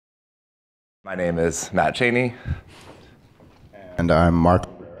My name is Matt Cheney. And I'm Mark.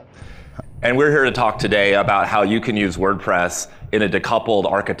 And we're here to talk today about how you can use WordPress in a decoupled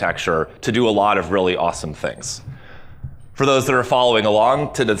architecture to do a lot of really awesome things. For those that are following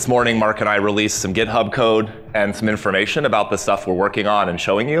along, this morning Mark and I released some GitHub code and some information about the stuff we're working on and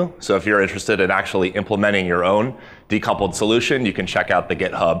showing you. So if you're interested in actually implementing your own decoupled solution, you can check out the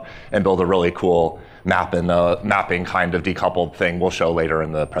GitHub and build a really cool mapping kind of decoupled thing we'll show later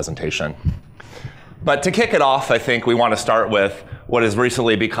in the presentation. But to kick it off, I think we want to start with what has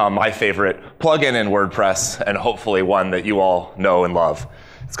recently become my favorite plugin in WordPress, and hopefully one that you all know and love.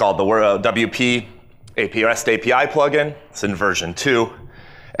 It's called the WP REST API plugin. It's in version 2,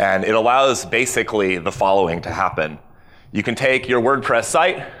 and it allows basically the following to happen. You can take your WordPress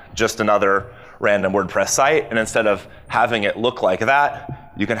site, just another random WordPress site, and instead of having it look like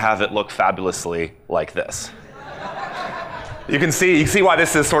that, you can have it look fabulously like this. You can see why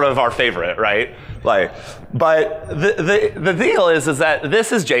this is sort of our favorite, right? But the deal is that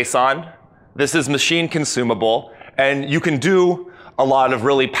this is JSON, this is machine consumable, and you can do a lot of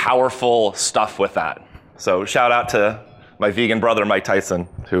really powerful stuff with that. So shout out to my vegan brother, Mike Tyson,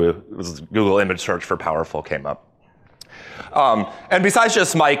 who was Google image search for powerful came up. And besides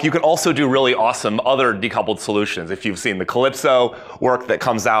just Mike, you can also do really awesome other decoupled solutions. If you've seen the Calypso work that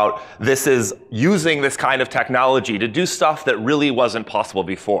comes out, this is using this kind of technology to do stuff that really wasn't possible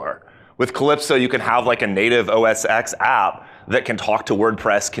before. With Calypso, you can have like a native OS X app that can talk to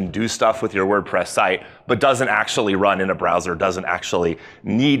WordPress, can do stuff with your WordPress site, but doesn't actually run in a browser, doesn't actually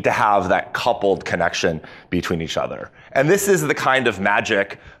need to have that coupled connection between each other. And this is the kind of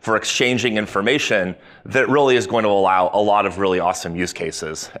magic for exchanging information that really is going to allow a lot of really awesome use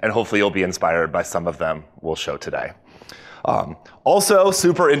cases. And hopefully you'll be inspired by some of them we'll show today. Also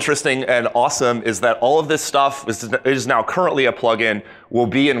super interesting and awesome is that all of this stuff is now currently a plugin, will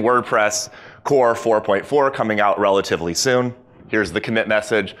be in WordPress core 4.4 coming out relatively soon. Here's the commit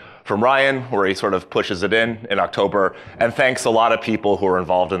message from Ryan where he sort of pushes it in October, and thanks a lot of people who are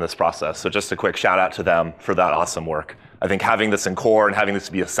involved in this process. So just a quick shout out to them for that awesome work. I think having this in core and having this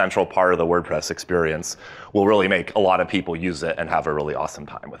be a central part of the WordPress experience will really make a lot of people use it and have a really awesome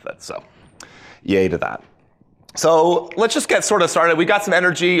time with it. So yay to that. So let's just get sort of started. We got some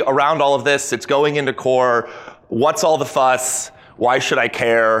energy around all of this. It's going into core. What's all the fuss? Why should I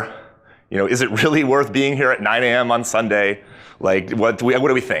care? You know, is it really worth being here at 9 a.m. on Sunday? Like, what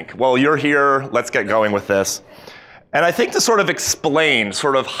do we think? Well, you're here. Let's get going with this. And I think to sort of explain,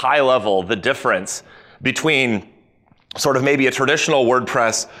 sort of high level, the difference between sort of maybe a traditional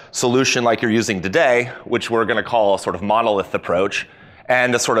WordPress solution like you're using today, which we're going to call a sort of monolith approach,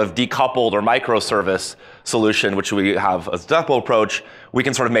 and a sort of decoupled or microservice solution, which we have as a decoupled approach, we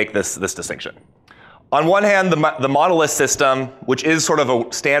can sort of make this distinction. On one hand, the monolith system, which is sort of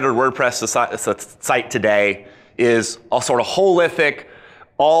a standard WordPress site today, is a sort of holistic,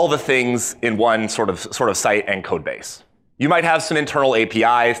 all the things in one sort of site and code base. You might have some internal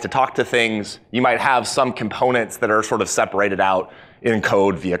APIs to talk to things. You might have some components that are sort of separated out in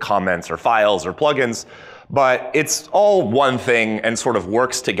code via comments or files or plugins. But it's all one thing and sort of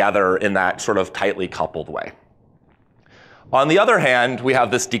works together in that sort of tightly coupled way. On the other hand, we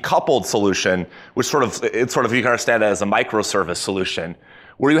have this decoupled solution, which you can understand it as a microservice solution,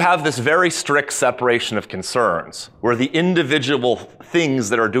 where you have this very strict separation of concerns, where the individual things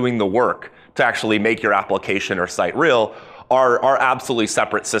that are doing the work to actually make your application or site real are absolutely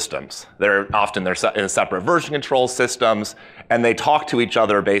separate systems. They're in separate version control systems, and they talk to each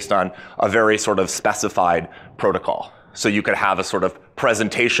other based on a very sort of specified protocol. So you could have a sort of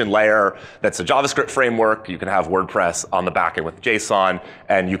presentation layer that's a JavaScript framework. You can have WordPress on the back end with JSON,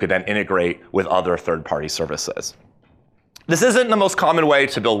 and you could then integrate with other third-party services. This isn't the most common way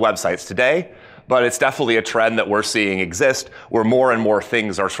to build websites today, but it's definitely a trend that we're seeing exist where more and more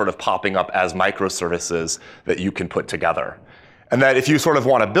things are sort of popping up as microservices that you can put together. And that if you sort of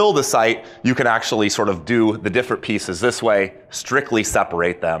want to build a site, you can actually sort of do the different pieces this way, strictly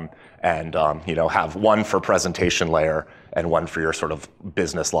separate them, and have one for presentation layer and one for your sort of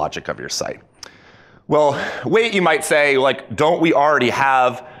business logic of your site. Well, wait, you might say, like, don't we already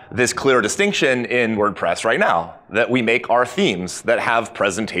have this clear distinction in WordPress right now, that we make our themes that have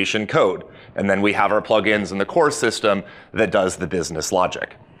presentation code, and then we have our plugins in the core system that does the business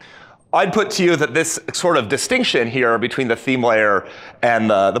logic. I'd put to you that this sort of distinction here between the theme layer and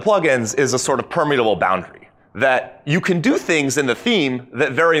the plugins is a sort of permeable boundary, that you can do things in the theme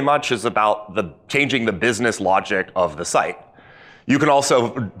that very much is about changing the business logic of the site. You can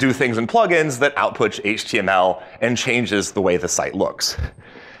also do things in plugins that output HTML and changes the way the site looks.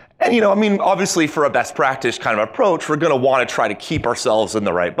 And obviously for a best practice kind of approach, we're going to want to try to keep ourselves in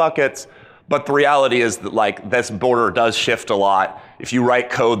the right buckets. But the reality is that like this border does shift a lot. If you write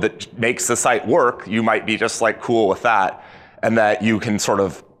code that makes the site work, you might be just like cool with that, and that you can sort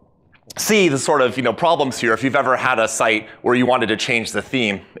of see the sort of problems here. If you've ever had a site where you wanted to change the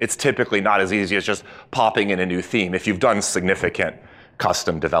theme, it's typically not as easy as just popping in a new theme if you've done significant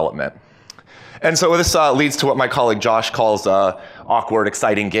custom development. And so this leads to what my colleague Josh calls a awkward,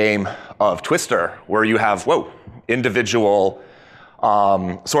 exciting game of Twister, where you have individual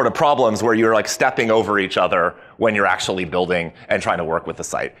sort of problems where you're like stepping over each other when you're actually building and trying to work with the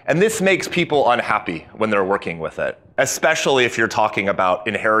site. And this makes people unhappy when they're working with it, especially if you're talking about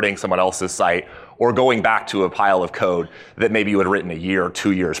inheriting someone else's site or going back to a pile of code that maybe you had written a year or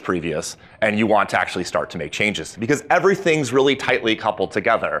 2 years previous, and you want to actually start to make changes. Because everything's really tightly coupled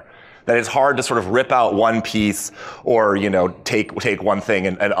together, that it's hard to sort of rip out one piece or take one thing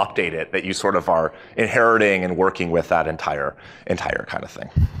and update it, that you sort of are inheriting and working with that entire kind of thing.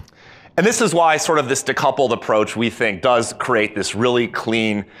 And this is why sort of this decoupled approach, we think, does create this really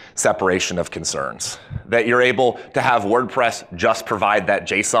clean separation of concerns. That you're able to have WordPress just provide that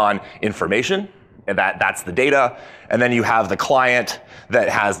JSON information, and that's the data, and then you have the client that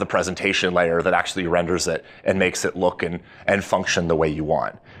has the presentation layer that actually renders it and makes it look and function the way you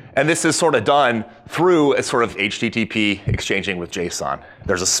want. And this is sort of done through a sort of HTTP exchanging with JSON.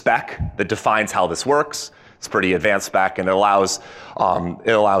 There's a spec that defines how this works. It's a pretty advanced spec, and it allows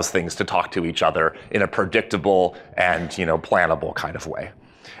things to talk to each other in a predictable and plannable kind of way.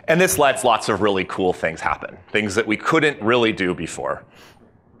 And this lets lots of really cool things happen, things that we couldn't really do before.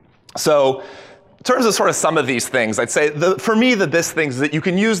 So in terms of sort of some of these things, I'd say for me the best things is that you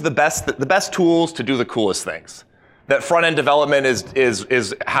can use the best tools to do the coolest things. That front-end development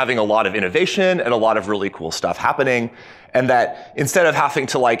is having a lot of innovation and a lot of really cool stuff happening, and that instead of having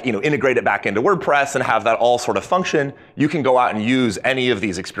to integrate it back into WordPress and have that all sort of function, you can go out and use any of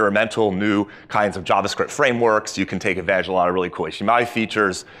these experimental new kinds of JavaScript frameworks. You can take advantage of a lot of really cool HTML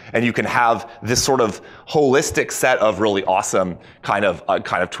features, and you can have this sort of holistic set of really awesome kind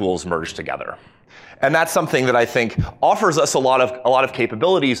of tools merged together. And that's something that I think offers us a lot of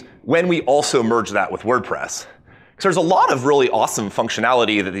capabilities when we also merge that with WordPress. So there's a lot of really awesome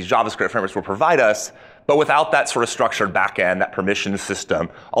functionality that these JavaScript frameworks will provide us, but without that sort of structured backend, that permission system,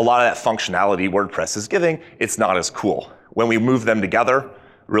 a lot of that functionality WordPress is giving, it's not as cool. When we move them together,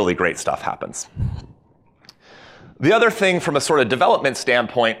 really great stuff happens. The other thing from a sort of development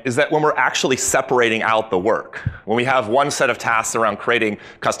standpoint is that when we're actually separating out the work, when we have one set of tasks around creating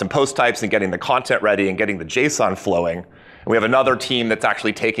custom post types and getting the content ready and getting the JSON flowing, and we have another team that's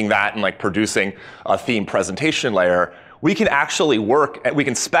actually taking that and producing a theme presentation layer, we can actually we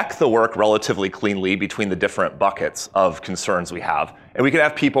can spec the work relatively cleanly between the different buckets of concerns we have, and we can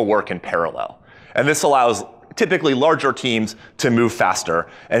have people work in parallel. And this allows typically larger teams to move faster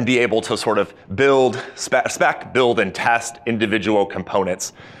and be able to sort of spec, build, and test individual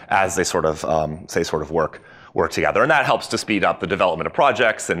components as they sort of work together. And that helps to speed up the development of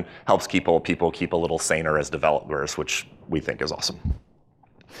projects and helps people keep a little saner as developers, which we think is awesome.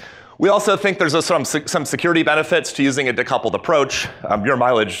 We also think there's some security benefits to using a decoupled approach. Your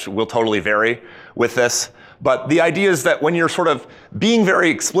mileage will totally vary with this. But the idea is that when you're sort of being very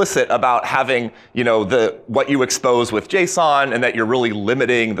explicit about having, what you expose with JSON, and that you're really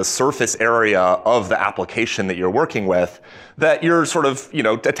limiting the surface area of the application that you're working with, that your sort of,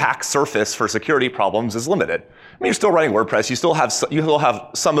 attack surface for security problems is limited. I mean, you're still running WordPress. You still have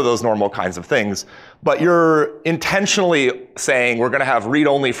some of those normal kinds of things, but you're intentionally saying we're going to have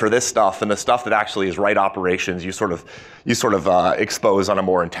read-only for this stuff, and the stuff that actually is write operations, you sort of expose on a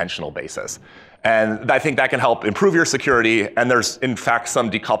more intentional basis. And I think that can help improve your security. And there's, in fact,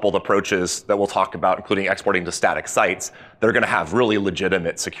 some decoupled approaches that we'll talk about, including exporting to static sites, that are going to have really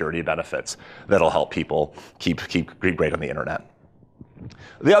legitimate security benefits that'll help people keep great on the internet.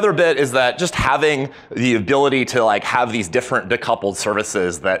 The other bit is that just having the ability to have these different decoupled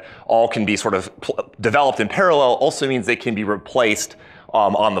services that all can be sort of developed in parallel also means they can be replaced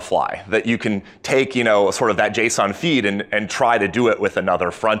on the fly. That you can take, sort of that JSON feed and try to do it with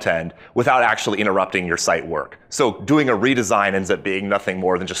another front end without actually interrupting your site work. So doing a redesign ends up being nothing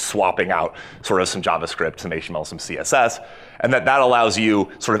more than just swapping out sort of some JavaScript, some HTML, some CSS, and that allows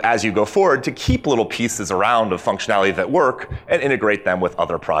you sort of as you go forward to keep little pieces around of functionality that work and integrate them with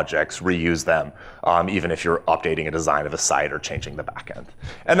other projects, reuse them, even if you're updating a design of a site or changing the backend.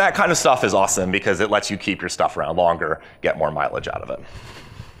 And that kind of stuff is awesome because it lets you keep your stuff around longer, get more mileage out of it.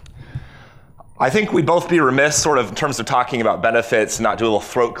 I think we'd both be remiss sort of in terms of talking about benefits, not do a little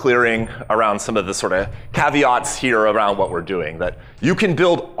throat clearing around some of the sort of caveats here around what we're doing. That you can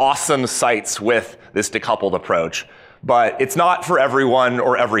build awesome sites with this decoupled approach, but it's not for everyone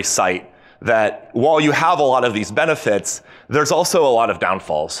or every site that while you have a lot of these benefits, there's also a lot of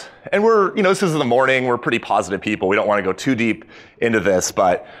downfalls. And this is in the morning, we're pretty positive people. We don't want to go too deep into this,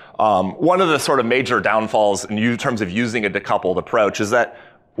 but one of the sort of major downfalls in terms of using a decoupled approach is that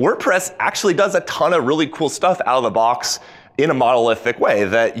WordPress actually does a ton of really cool stuff out of the box in a monolithic way,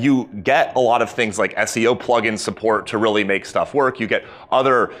 that you get a lot of things like SEO plugin support to really make stuff work. You get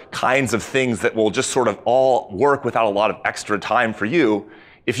other kinds of things that will just sort of all work without a lot of extra time for you.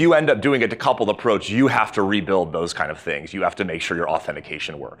 If you end up doing a decoupled approach, you have to rebuild those kind of things. You have to make sure your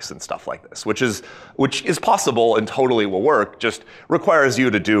authentication works and stuff like this, which is possible and totally will work, just requires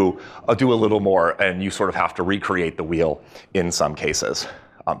you to do a little more, and you sort of have to recreate the wheel in some cases.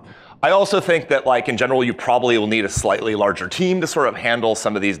 I also think that, like, in general, you probably will need a slightly larger team to sort of handle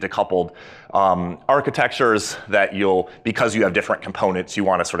some of these decoupled architectures that because you have different components, you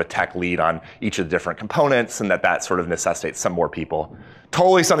want to sort of tech lead on each of the different components, and that sort of necessitates some more people.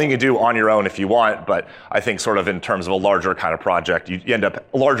 Totally something you do on your own if you want, but I think sort of in terms of a larger kind of project, you end up,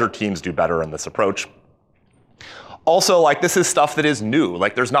 larger teams do better in this approach. Also, like, this is stuff that is new.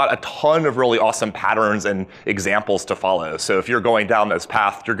 Like, there's not a ton of really awesome patterns and examples to follow. So if you're going down this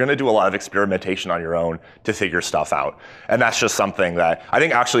path, you're going to do a lot of experimentation on your own to figure stuff out. And that's just something that I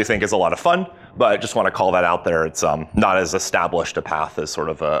think is a lot of fun, but I just want to call that out there. It's not as established a path as sort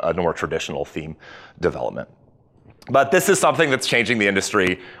of a more traditional theme development. But this is something that's changing the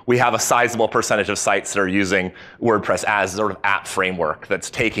industry. We have a sizable percentage of sites that are using WordPress as sort of app framework that's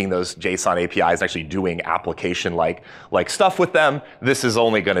taking those JSON APIs and actually doing application-like stuff with them. This is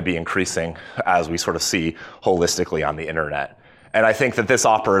only going to be increasing as we sort of see holistically on the internet. And I think that this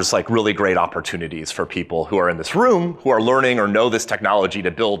offers like really great opportunities for people who are in this room, who are learning or know this technology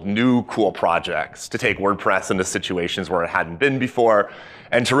to build new cool projects, to take WordPress into situations where it hadn't been before,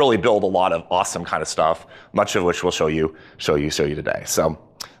 and to really build a lot of awesome kind of stuff, much of which we'll show you today. So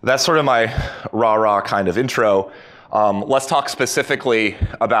that's sort of my rah-rah kind of intro. Let's talk specifically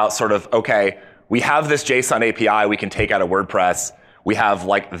about sort of, okay, we have this JSON API we can take out of WordPress. We have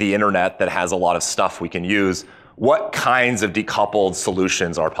like the internet that has a lot of stuff we can use. What kinds of decoupled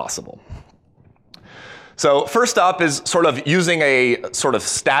solutions are possible? So first up is sort of using a sort of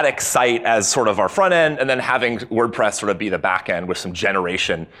static site as sort of our front end, and then having WordPress sort of be the back end with some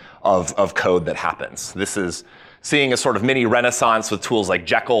generation of code that happens. This is seeing a sort of mini renaissance with tools like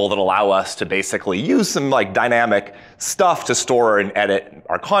Jekyll that allow us to basically use some like dynamic stuff to store and edit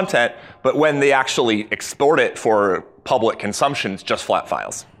our content, but when they actually export it for public consumption, it's just flat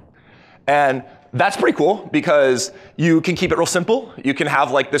files. And that's pretty cool because you can keep it real simple. You can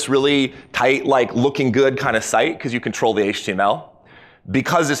have like this really tight, like looking good kind of site because you control the HTML.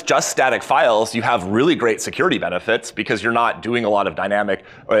 Because it's just static files, you have really great security benefits because you're not doing a lot of dynamic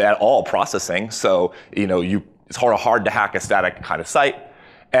at all processing. So, it's sort of hard to hack a static kind of site.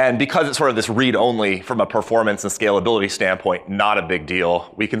 And because it's sort of this read-only from a performance and scalability standpoint, not a big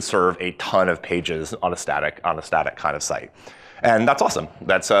deal. We can serve a ton of pages on a static kind of site. And that's awesome.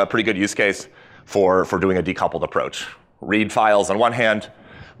 That's a pretty good use case for doing a decoupled approach. Read files on one hand,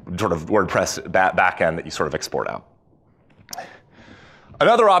 sort of WordPress backend that you sort of export out.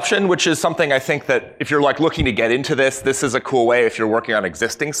 Another option, which is something I think that if you're like looking to get into this is a cool way if you're working on an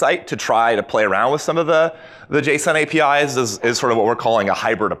existing site to try to play around with some of the JSON APIs is sort of what we're calling a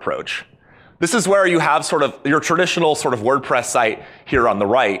hybrid approach. This is where you have sort of your traditional sort of WordPress site here on the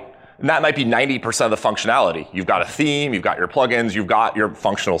right, and that might be 90% of the functionality. You've got a theme, you've got your plugins, you've got your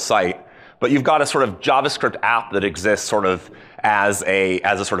functional site, but you've got a sort of JavaScript app that exists sort of as a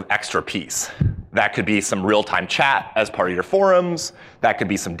sort of extra piece. That could be some real-time chat as part of your forums. That could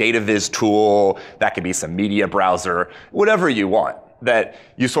be some data viz tool. That could be some media browser, whatever you want. That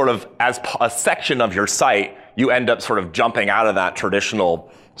you sort of, as a section of your site, you end up sort of jumping out of that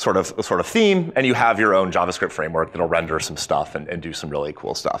traditional sort of theme, and you have your own JavaScript framework that'll render some stuff and do some really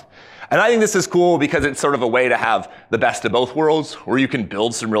cool stuff. And I think this is cool because it's sort of a way to have the best of both worlds, where you can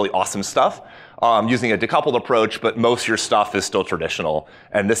build some really awesome stuff using a decoupled approach, but most of your stuff is still traditional.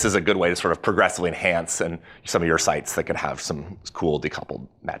 And this is a good way to sort of progressively enhance and some of your sites that can have some cool decoupled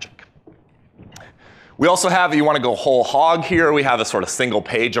magic. We also have, if you want to go whole hog here, we have a sort of single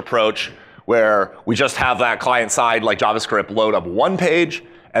page approach where we just have that client side like JavaScript load up one page,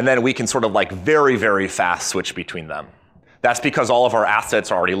 and then we can sort of like very, very fast switch between them. That's because all of our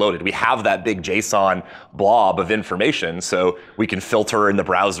assets are already loaded. We have that big JSON blob of information, so we can filter in the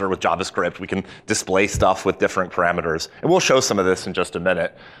browser with JavaScript. We can display stuff with different parameters. And we'll show some of this in just a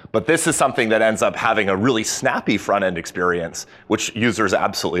minute. But this is something that ends up having a really snappy front-end experience, which users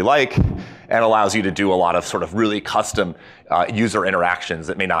absolutely like, and allows you to do a lot of sort of really custom user interactions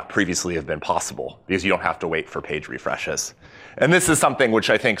that may not previously have been possible, because you don't have to wait for page refreshes. And this is something which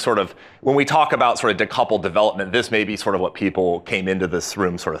I think sort of, when we talk about sort of decoupled development, this may be sort of what people came into this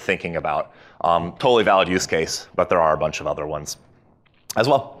room sort of thinking about. Totally valid use case, but there are a bunch of other ones as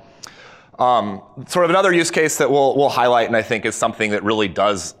well. Sort of another use case that we'll highlight, and I think is something that really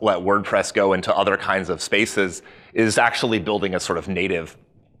does let WordPress go into other kinds of spaces, is actually building a sort of native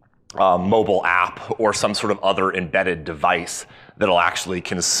mobile app or some sort of other embedded device that'll actually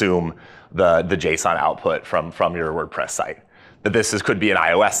consume the JSON output from your WordPress site. That could be an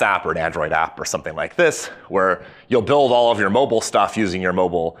iOS app or an Android app or something like this, where you'll build all of your mobile stuff using your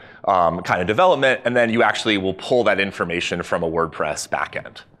mobile kind of development, and then you actually will pull that information from a WordPress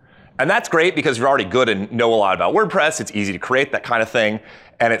backend. And that's great because you're already good and know a lot about WordPress. It's easy to create that kind of thing.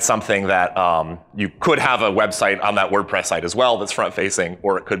 And it's something that you could have a website on that WordPress site as well that's front-facing,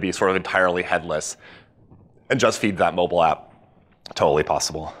 or it could be sort of entirely headless and just feed that mobile app. Totally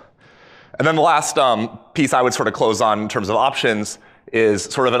possible. And then the last piece I would sort of close on in terms of options is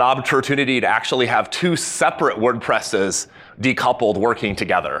sort of an opportunity to actually have two separate WordPresses decoupled working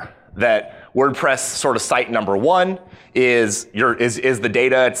together. That WordPress sort of site number one is the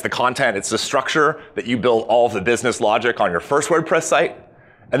data, it's the content, it's the structure that you build all of the business logic on your first WordPress site.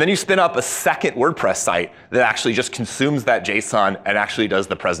 And then you spin up a second WordPress site that actually just consumes that JSON and actually does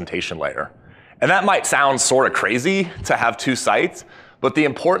the presentation layer. And that might sound sort of crazy to have two sites, but the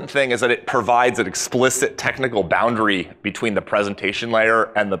important thing is that it provides an explicit technical boundary between the presentation layer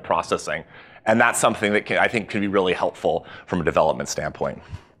and the processing. And that's something that I think can be really helpful from a development standpoint.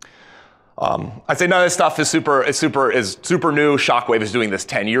 I'd say none of this stuff is super new. Shockwave is doing this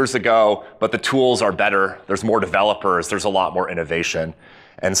 10 years ago, but the tools are better. There's more developers. There's a lot more innovation.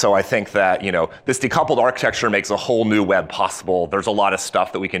 And so I think that, this decoupled architecture makes a whole new web possible. There's a lot of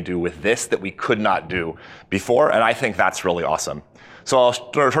stuff that we can do with this that we could not do before, and I think that's really awesome. So I'll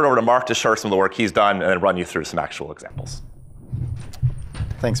turn over to Mark to share some of the work he's done and then run you through some actual examples.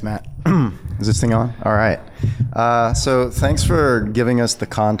 Thanks, Matt. Is this thing on? All right. So thanks for giving us the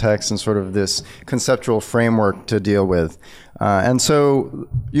context and sort of this conceptual framework to deal with. And so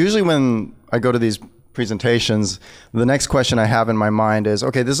usually when I go to these presentations, the next question I have in my mind is,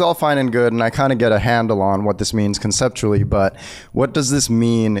 okay, this is all fine and good, and I kind of get a handle on what this means conceptually, but what does this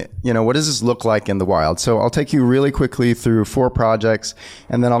mean? What does this look like in the wild? So I'll take you really quickly through 4 projects,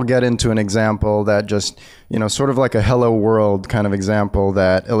 and then I'll get into an example that just, sort of like a hello world kind of example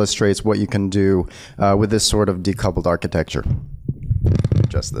that illustrates what you can do with this sort of decoupled architecture.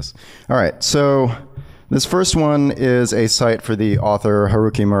 Adjust this. All right, so this first one is a site for the author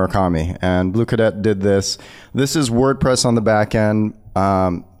Haruki Murakami, and Blue Cadet did this. This is WordPress on the back end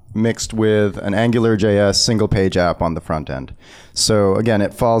mixed with an AngularJS single-page app on the front end. So again,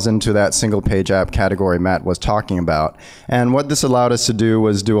 it falls into that single-page app category Matt was talking about. And what this allowed us to do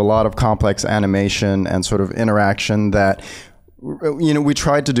was do a lot of complex animation and sort of interaction that we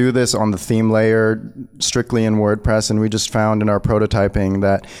tried to do this on the theme layer strictly in WordPress, and we just found in our prototyping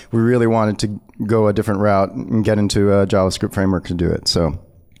that we really wanted to go a different route and get into a JavaScript framework to do it. So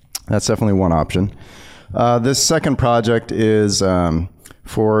that's definitely one option. This second project is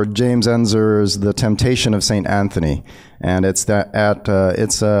for James Enzer's The Temptation of St. Anthony, and it's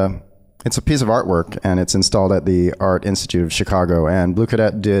a piece of artwork, and it's installed at the Art Institute of Chicago. And Blue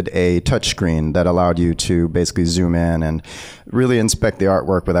Cadet did a touchscreen that allowed you to basically zoom in and really inspect the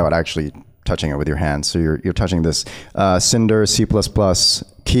artwork without actually touching it with your hands. So you're touching this Cinder C++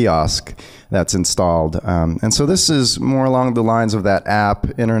 kiosk that's installed. And so this is more along the lines of that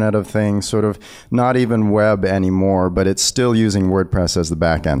app, Internet of Things, sort of not even web anymore, but it's still using WordPress as the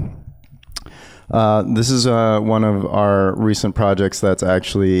backend. This is one of our recent projects that's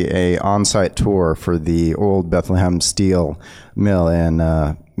actually a on-site tour for the old Bethlehem Steel Mill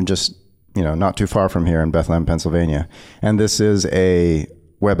in just not too far from here in Bethlehem, Pennsylvania. And this is a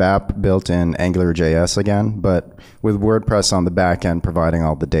web app built in AngularJS again, but with WordPress on the back end providing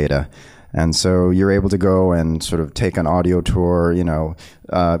all the data. And so you're able to go and sort of take an audio tour,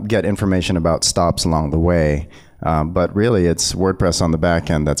 get information about stops along the way. But really, it's WordPress on the back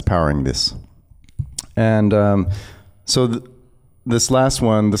end that's powering this. And this last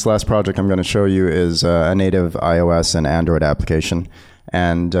project I'm going to show you is a native iOS and Android application.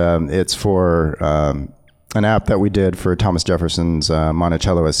 And it's for an app that we did for Thomas Jefferson's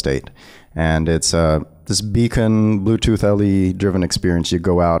Monticello estate. And it's this beacon Bluetooth LE driven experience. You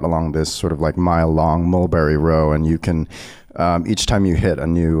go out along this sort of like mile long mulberry row, and you can each time you hit a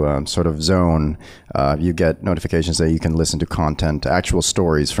new sort of zone, you get notifications that you can listen to content, actual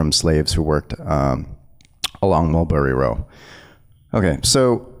stories from slaves who worked along Mulberry Row. Okay,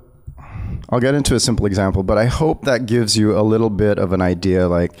 so I'll get into a simple example, but I hope that gives you a little bit of an idea.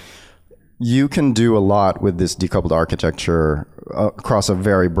 Like, you can do a lot with this decoupled architecture across a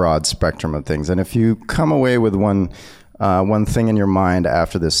very broad spectrum of things. And if you come away with one thing in your mind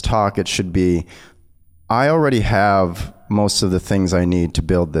after this talk, it should be, I already have most of the things I need to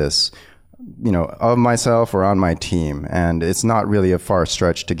build this, of myself or on my team. And it's not really a far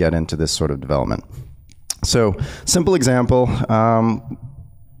stretch to get into this sort of development. So, simple example,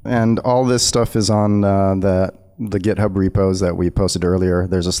 and all this stuff is on the GitHub repos that we posted earlier.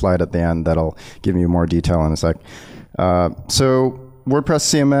 There's a slide at the end that'll give you more detail in a sec. So, WordPress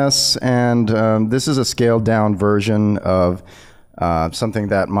CMS, and this is a scaled down version of something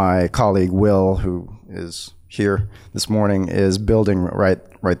that my colleague Will, who is here this morning, is building right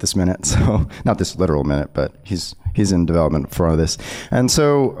this minute. So not this literal minute, but he's in development for this. And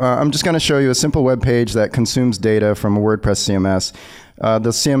so I'm just going to show you a simple web page that consumes data from a WordPress CMS. The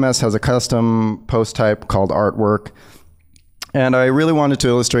CMS has a custom post type called artwork. And I really wanted to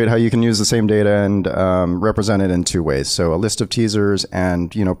illustrate how you can use the same data and represent it in two ways. So a list of teasers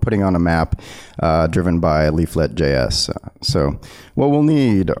and putting on a map driven by Leaflet.js. So what we'll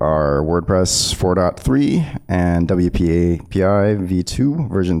need are WordPress 4.3 and WP API v2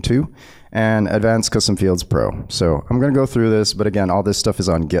 version 2 and Advanced Custom Fields Pro. So I'm going to go through this, but again, all this stuff is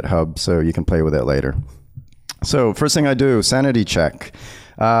on GitHub, so you can play with it later. So first thing I do, sanity check.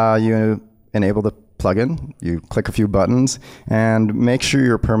 You enable the plugin, you click a few buttons, and make sure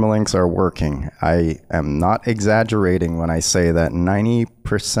your permalinks are working. I am not exaggerating when I say that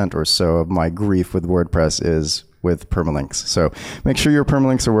 90% or so of my grief with WordPress is with permalinks. So make sure your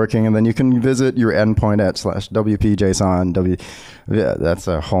permalinks are working, and then you can visit your endpoint at /wp JSON, that's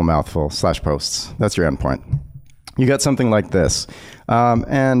a whole mouthful, /posts. That's your endpoint. You get something like this.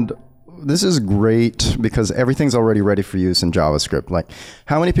 And this is great because everything's already ready for use in JavaScript. Like,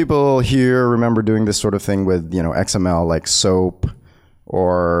 how many people here remember doing this sort of thing with, XML, like SOAP?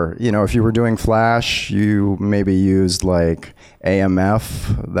 Or, if you were doing Flash, you maybe used like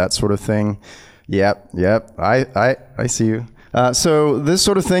AMF, that sort of thing. Yep, I see you. So this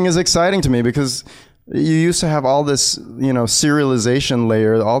sort of thing is exciting to me because you used to have all this, serialization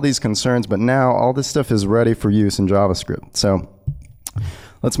layer, all these concerns, but now all this stuff is ready for use in JavaScript. So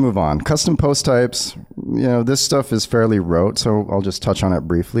let's move on. Custom post types, this stuff is fairly rote, so I'll just touch on it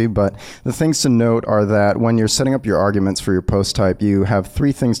briefly. But the things to note are that when you're setting up your arguments for your post type, you have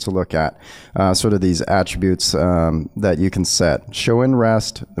three things to look at, sort of these attributes that you can set. Show in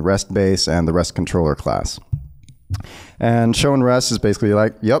REST, the REST base, and the REST controller class. And show in REST is basically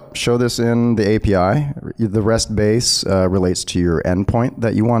like, yep, show this in the API. The REST base relates to your endpoint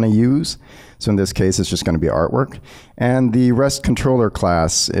that you want to use. So in this case, it's just going to be artwork. And the REST controller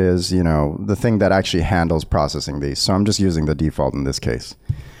class is, the thing that actually handles processing these. So I'm just using the default in this case.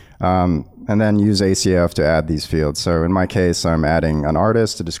 And then use ACF to add these fields. So in my case, I'm adding an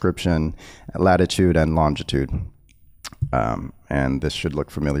artist, a description, latitude, and longitude. And this should look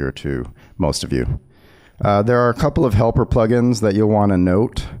familiar to most of you. There are a couple of helper plugins that you'll want to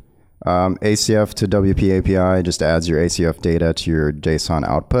note. ACF to WP API just adds your ACF data to your JSON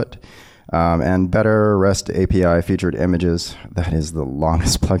output. And Better REST API featured images, that is the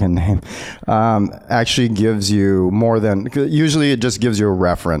longest plugin name, actually gives you more than, usually it just gives you a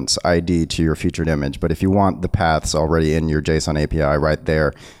reference ID to your featured image. But if you want the paths already in your JSON API right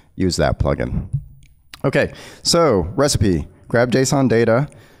there, use that plugin. Okay, so recipe, grab JSON data,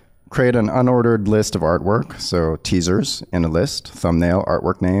 create an unordered list of artwork, so teasers in a list, thumbnail,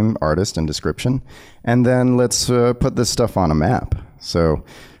 artwork name, artist, and description. And then let's put this stuff on a map. So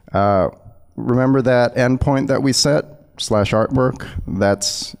remember that endpoint that we set, /artwork,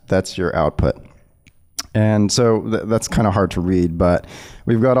 that's your output. And so that's kind of hard to read, but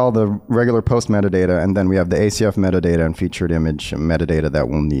we've got all the regular post metadata, and then we have the ACF metadata and featured image metadata that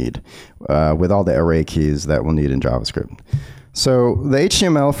we'll need with all the array keys that we'll need in JavaScript. So the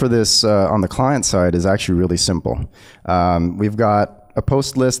HTML for this on the client side is actually really simple. We've got a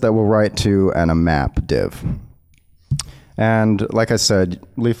post list that we'll write to and a map div. And like I said,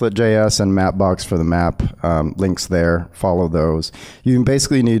 Leaflet.js and Mapbox for the map links there. Follow those. You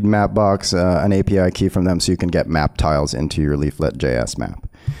basically need Mapbox, an API key from them, so you can get map tiles into your Leaflet.js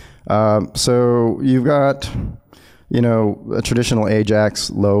map. So you've got, a traditional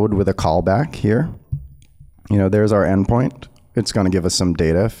AJAX load with a callback here. There's our endpoint. it's going to give us some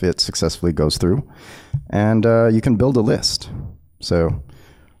data if it successfully goes through. And you can build a list. So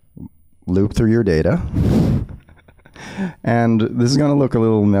loop through your data. And this is going to look a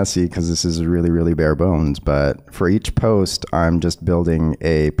little messy because this is really, really bare bones. But for each post, I'm just building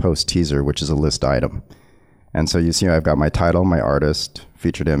a post teaser, which is a list item. And so you see I've got my title, my artist,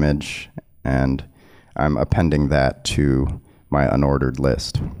 featured image, and I'm appending that to my unordered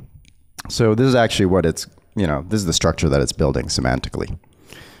list. So this is actually what it's, this is the structure that it's building semantically.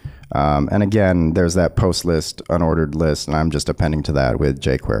 And again, there's that post list, unordered list, and I'm just appending to that with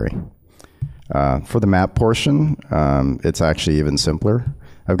jQuery. For the map portion, it's actually even simpler.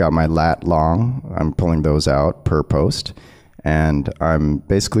 I've got my lat long. I'm pulling those out per post. And I'm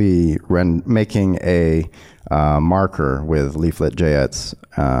basically making a marker with Leaflet.js,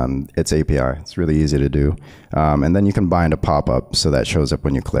 its API. It's really easy to do. And then you can bind a pop-up so that shows up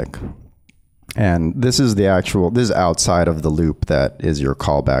when you click. And this is this is outside of the loop that is your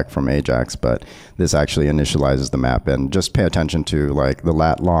callback from Ajax, but this actually initializes the map. And just pay attention to like the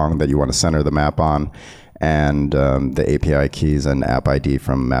lat long that you want to center the map on, and the API keys and app ID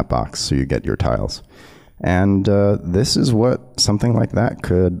from Mapbox, so you get your tiles. And this is what something like that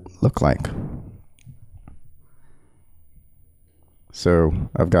could look like. So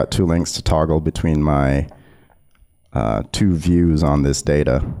I've got two links to toggle between my two views on this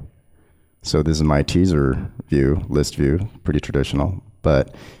data. So this is my teaser view, list view, pretty traditional,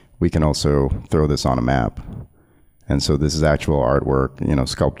 but we can also throw this on a map. And so this is actual artwork,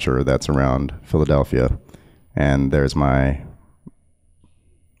 sculpture that's around Philadelphia. And there's my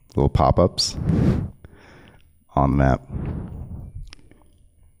little pop-ups on the map.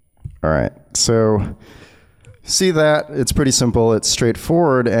 All right, so see that? It's pretty simple, it's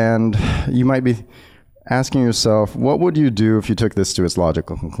straightforward, and you might be asking yourself, what would you do if you took this to its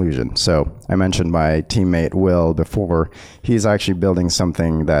logical conclusion? So I mentioned my teammate Will before. He's actually building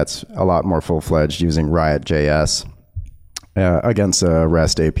something that's a lot more full-fledged using Riot.js against a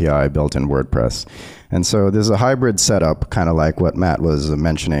REST API built in WordPress. And so there's a hybrid setup, kind of like what Matt was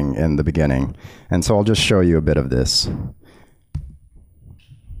mentioning in the beginning. And so I'll just show you a bit of this.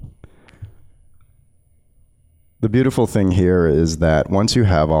 The beautiful thing here is that once you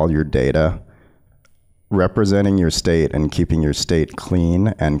have all your data, representing your state and keeping your state clean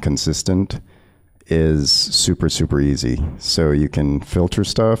and consistent is super, super easy. So you can filter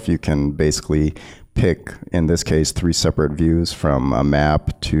stuff. You can basically pick, in this case, 3 separate views, from a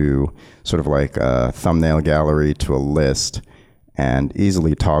map to sort of like a thumbnail gallery to a list, and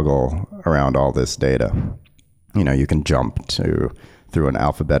easily toggle around all this data. You can jump through an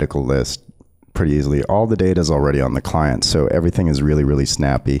alphabetical list pretty easily. All the data is already on the client, so everything is really, really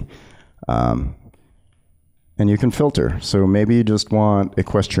snappy. And you can filter. So maybe you just want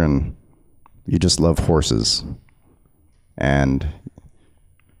equestrian. You just love horses. And,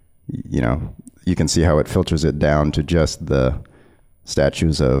 you can see how it filters it down to just the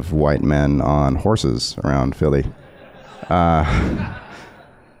statues of white men on horses around Philly.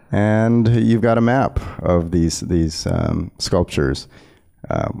 And you've got a map of these sculptures.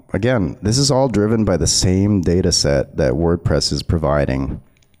 Again, this is all driven by the same data set that WordPress is providing.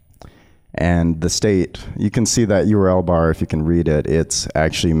 And the state, you can see that URL bar, if you can read it, it's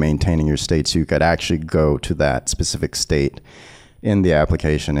actually maintaining your state, so you could actually go to that specific state in the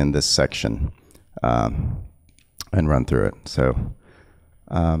application in this section and run through it. So,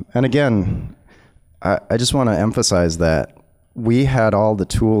 and again, I just want to emphasize that we had all the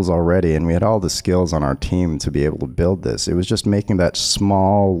tools already, and we had all the skills on our team to be able to build this. It was just making that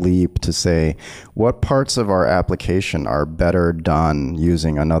small leap to say, what parts of our application are better done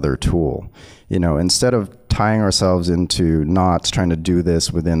using another tool? Instead of tying ourselves into knots trying to do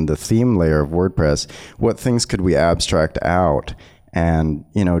this within the theme layer of WordPress, what things could we abstract out and,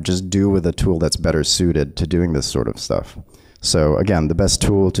 just do with a tool that's better suited to doing this sort of stuff? So again, the best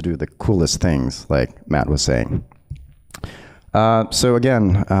tool to do the coolest things, like Matt was saying. So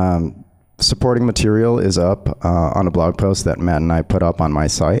again, supporting material is up on a blog post that Matt and I put up on my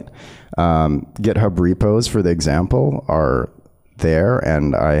site. GitHub repos for the example are there,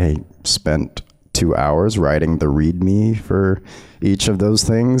 and I spent 2 hours writing the README for each of those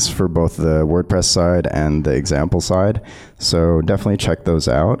things for both the WordPress side and the example side. So definitely check those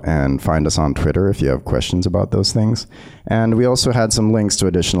out and find us on Twitter if you have questions about those things. And we also had some links to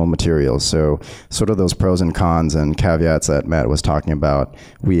additional materials. So sort of those pros and cons and caveats that Matt was talking about,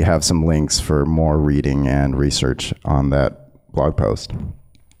 we have some links for more reading and research on that blog post.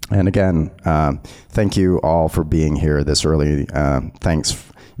 And again, thank you all for being here this early. Thanks,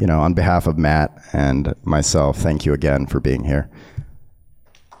 on behalf of Matt and myself, thank you again for being here.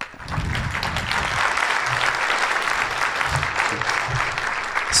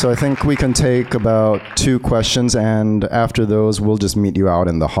 So I think we can take about 2 questions, and after those, we'll just meet you out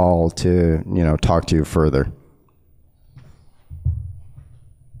in the hall to, talk to you further.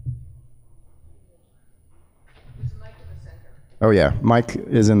 Oh yeah, Mike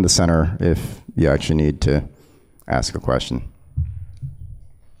is in the center if you actually need to ask a question.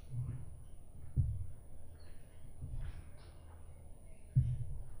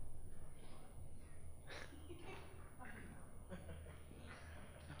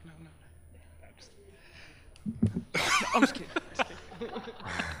 I'm just kidding.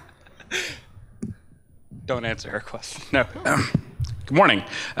 Don't answer her question. No. Good morning.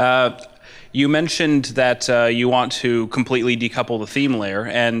 You mentioned that you want to completely decouple the theme layer,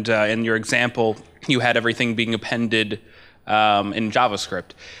 and in your example, you had everything being appended in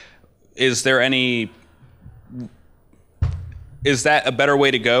JavaScript. Is that a better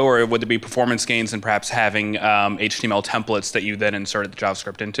way to go, or would there be performance gains in perhaps having HTML templates that you then inserted the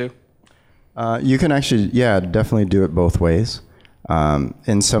JavaScript into? You can actually, definitely do it both ways.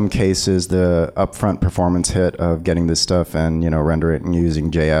 In some cases, the upfront performance hit of getting this stuff and render it and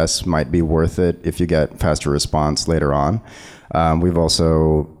using JS might be worth it if you get faster response later on. We've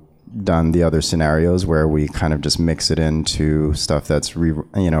also done the other scenarios where we kind of just mix it into stuff that's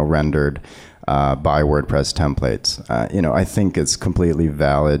rendered by WordPress templates. I think it's completely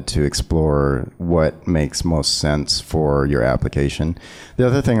valid to explore what makes most sense for your application. The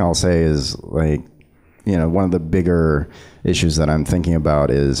other thing I'll say is, one of the bigger issues that I'm thinking about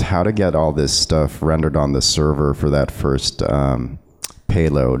is how to get all this stuff rendered on the server for that first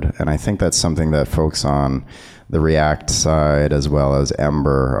payload. And I think that's something that folks on the React side as well as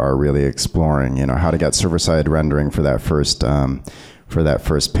Ember are really exploring, how to get server-side rendering for that first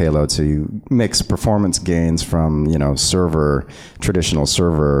payload. So you mix performance gains from, traditional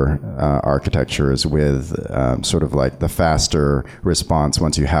server architectures with sort of like the faster response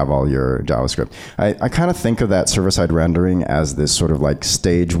once you have all your JavaScript. I kind of think of that server-side rendering as this sort of like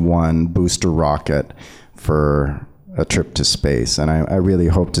stage 1 booster rocket for a trip to space. And I really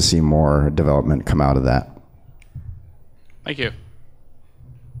hope to see more development come out of that. Thank you.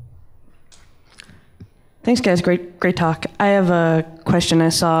 Thanks, guys. Great talk. I have a question. I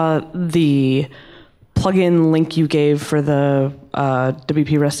saw the plugin link you gave for the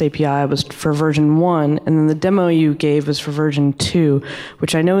WP REST API was for version 1, and then the demo you gave was for version 2,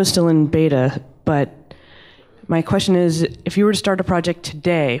 which I know is still in beta. But my question is, if you were to start a project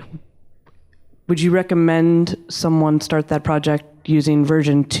today, would you recommend someone start that project using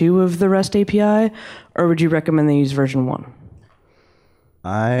version 2 of the REST API, or would you recommend they use version 1?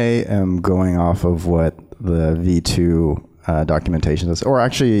 I am going off of what the V2 documentation says. Or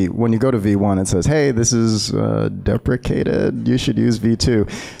actually, when you go to V1, it says, hey, this is deprecated. You should use V2.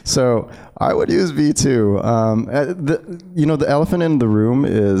 So I would use V2. The elephant in the room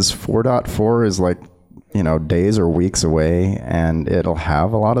is 4.4 is like, days or weeks away, and it'll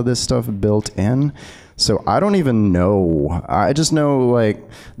have a lot of this stuff built in. So I don't even know. I just know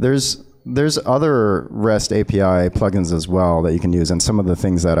there's other REST API plugins as well that you can use, and some of the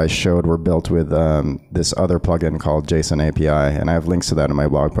things that I showed were built with this other plugin called JSON API, and I have links to that in my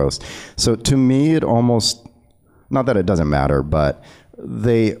blog post. So to me, it almost, not that it doesn't matter, but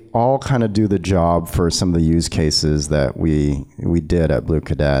they all kind of do the job for some of the use cases that we did at Blue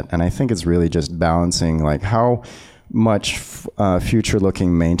Cadet, and I think it's really just balancing how much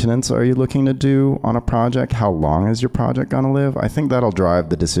future-looking maintenance are you looking to do on a project? How long is your project going to live? I think that'll drive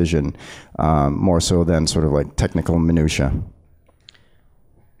the decision more so than sort of like technical minutia.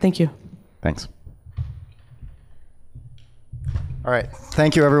 Thank you. Thanks. All right.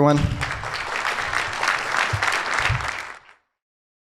 Thank you, everyone.